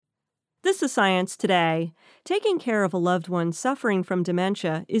This is Science Today. Taking care of a loved one suffering from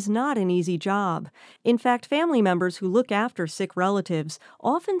dementia is not an easy job. In fact, family members who look after sick relatives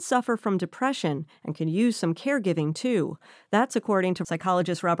often suffer from depression and can use some caregiving too. That's according to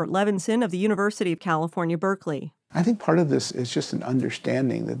psychologist Robert Levenson of the University of California, Berkeley. I think part of this is just an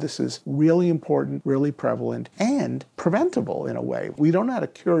understanding that this is really important, really prevalent, and preventable in a way. We don't know how to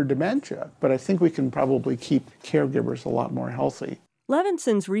cure dementia, but I think we can probably keep caregivers a lot more healthy.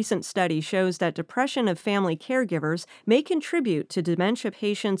 Levenson's recent study shows that depression of family caregivers may contribute to dementia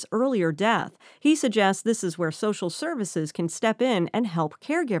patients' earlier death. He suggests this is where social services can step in and help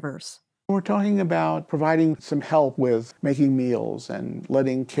caregivers. We're talking about providing some help with making meals and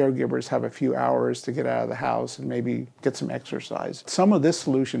letting caregivers have a few hours to get out of the house and maybe get some exercise. Some of this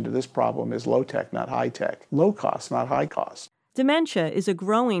solution to this problem is low-tech, not high-tech. Low cost, not high cost. Dementia is a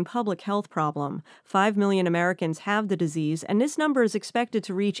growing public health problem. 5 million Americans have the disease, and this number is expected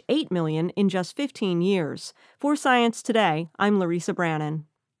to reach 8 million in just 15 years. For Science Today, I'm Larissa Brannon.